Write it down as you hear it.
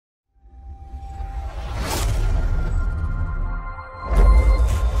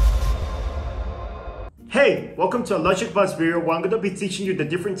Hey, welcome to a Logic Bus video where I'm going to be teaching you the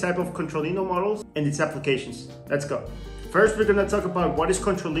different type of Controllino models and its applications. Let's go. First, we're going to talk about what is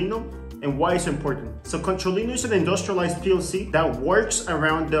Controllino and why it's important. So Controllino is an industrialized PLC that works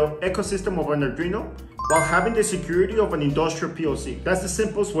around the ecosystem of an Arduino while having the security of an industrial PLC. That's the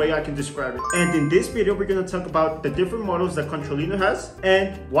simplest way I can describe it. And in this video, we're going to talk about the different models that Controllino has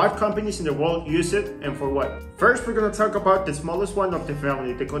and what companies in the world use it and for what. First, we're going to talk about the smallest one of the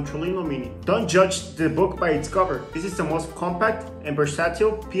family, the Controllino MINI. Don't judge the book by its cover. This is the most compact and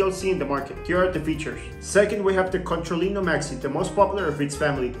versatile PLC in the market. Here are the features. Second, we have the Controllino Maxi, the most popular of its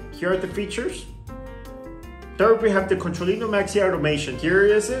family. Here are the features. Third, we have the Controllino Maxi automation. Here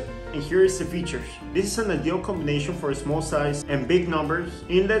is it, and here is the features. This is an ideal combination for small size and big numbers,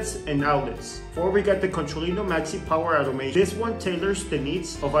 inlets and outlets. Fourth, we got the Controllino Maxi power automation. This one tailors the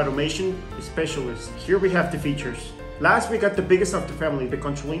needs of automation specialists. Here we have the features. Last, we got the biggest of the family, the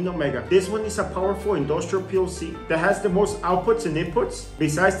Controllino Omega. This one is a powerful industrial PLC that has the most outputs and inputs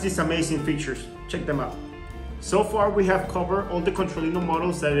besides these amazing features. Check them out. So far, we have covered all the Controllino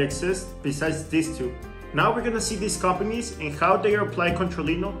models that exist besides these two. Now we're gonna see these companies and how they apply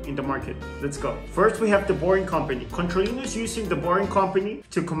Controllino in the market. Let's go. First, we have the Boring Company. Controllino is using the Boring Company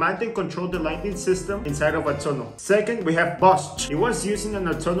to command and control the lighting system inside of Autono. Second, we have Bosch. It was using an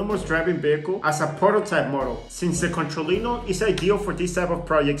autonomous driving vehicle as a prototype model, since the Controllino is ideal for this type of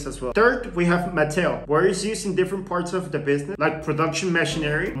projects as well. Third, we have Mattel, where it's using different parts of the business, like production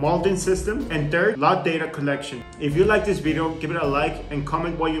machinery, molding system, and third, lot data collection. If you like this video, give it a like and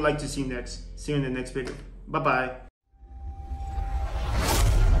comment what you'd like to see next. See you in the next video. Bye-bye.